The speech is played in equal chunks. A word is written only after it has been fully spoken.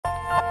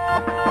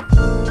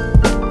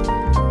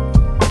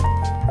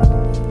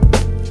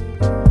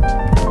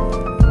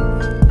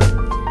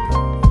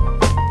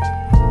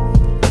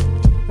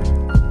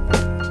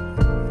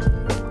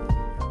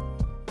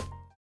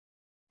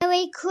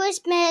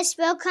guys,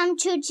 welcome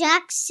to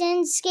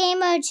Jackson's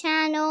Gamer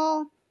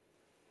Channel.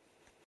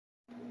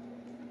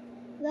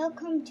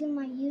 Welcome to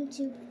my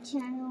YouTube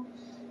channel.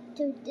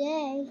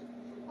 Today,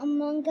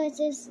 Among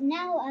Us is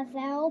now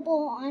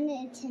available on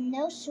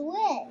Nintendo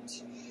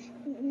Switch.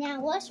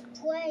 Now let's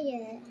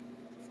play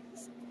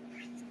it.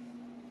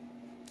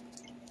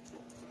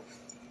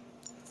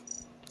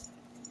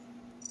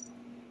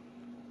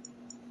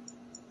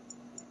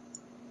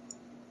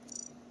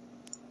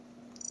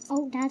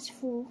 Oh, that's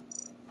full.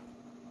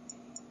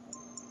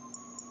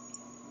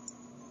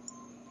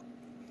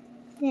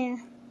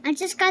 There. I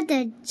just got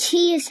the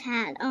cheese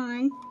hat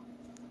on.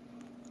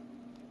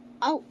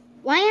 Oh,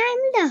 why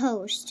I'm the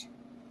host?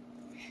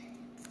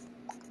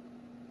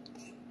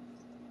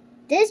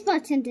 This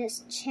button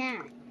is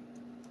chat.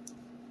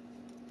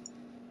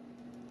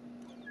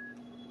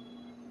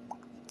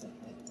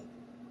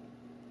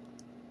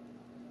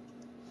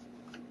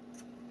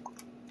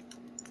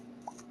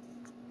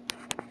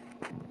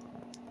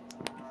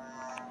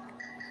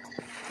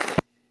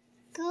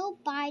 Go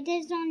buy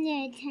this on the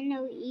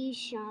Nintendo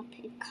eShop.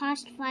 It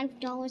costs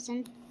 $5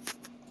 and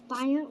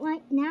buy it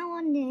right now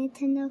on the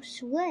Nintendo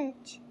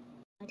Switch.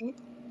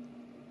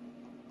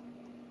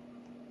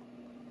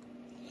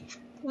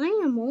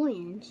 Why am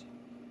orange?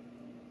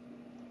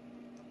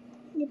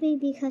 Maybe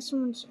because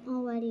someone's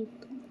already...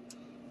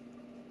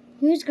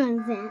 Who's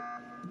gonna vent?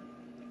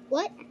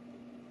 What?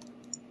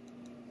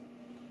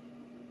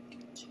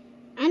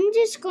 I'm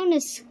just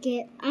gonna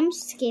skip. I'm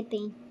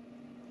skipping.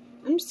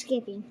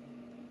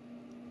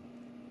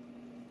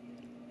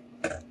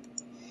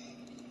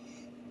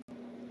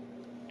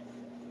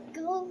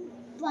 Go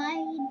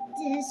buy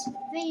this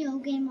video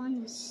game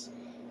on the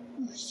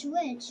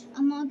Switch.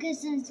 Among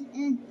Us is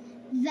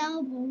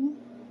available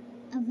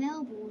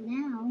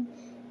now.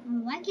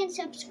 Like and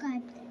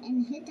subscribe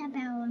and hit that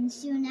bell and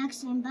see you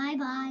next time. Bye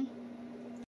bye.